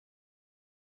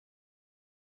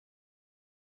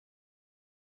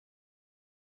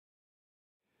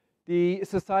The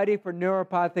Society for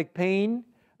Neuropathic Pain,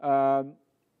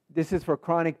 this is for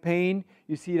chronic pain.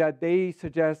 You see that they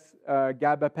suggest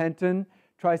gabapentin,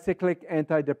 tricyclic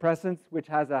antidepressants, which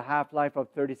has a half-life of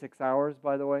 36 hours,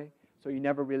 by the way. So you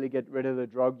never really get rid of the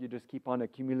drug, you just keep on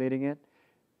accumulating it.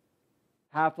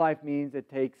 Half-life means it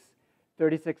takes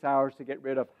 36 hours to get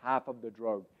rid of half of the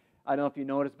drug. I don't know if you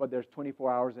noticed, but there's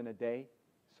 24 hours in a day.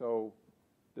 So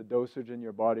the dosage in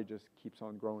your body just keeps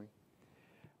on growing.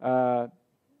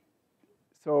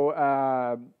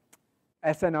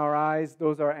 SNRIs,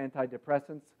 those are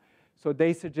antidepressants. So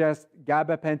they suggest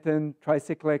gabapentin,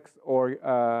 tricyclics,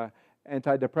 or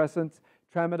antidepressants,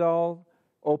 tramadol,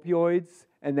 opioids,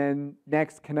 and then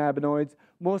next cannabinoids.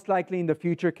 Most likely in the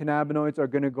future, cannabinoids are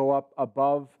going to go up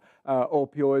above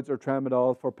opioids or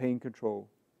tramadol for pain control.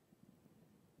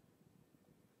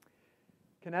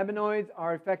 Cannabinoids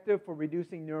are effective for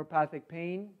reducing neuropathic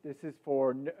pain. This is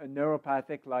for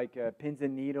neuropathic, like pins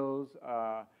and needles,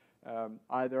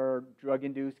 either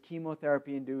drug-induced,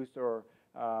 chemotherapy-induced, or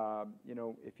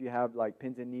if you have like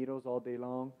pins and needles all day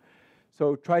long.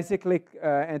 So tricyclic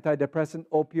antidepressant,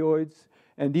 opioids,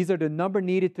 and these are the number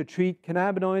needed to treat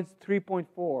cannabinoids, 3.4.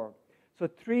 So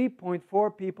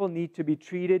 3.4 people need to be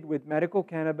treated with medical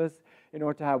cannabis in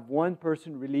order to have one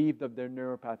person relieved of their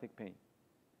neuropathic pain.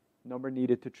 Number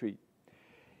needed to treat.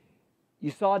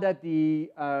 You saw that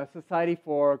the Society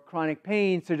for Chronic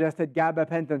Pain suggested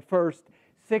gabapentin first.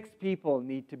 6 people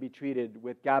need to be treated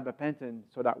with gabapentin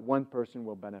so that one person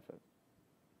will benefit.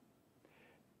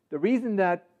 The reason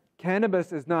that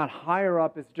cannabis is not higher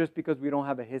up is just because we don't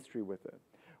have a history with it.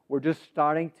 We're just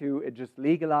starting to, it just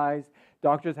legalized.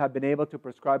 Doctors have been able to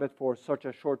prescribe it for such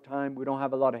a short time. We don't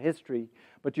have a lot of history.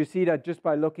 But you see that just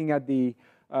by looking at the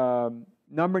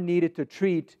number needed to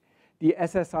treat, the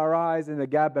SSRIs and the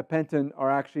gabapentin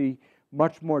are actually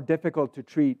much more difficult to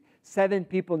treat. 7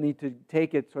 people need to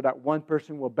take it so that one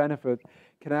person will benefit.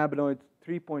 Cannabinoids,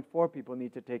 3.4 people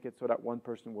need to take it so that one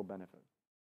person will benefit.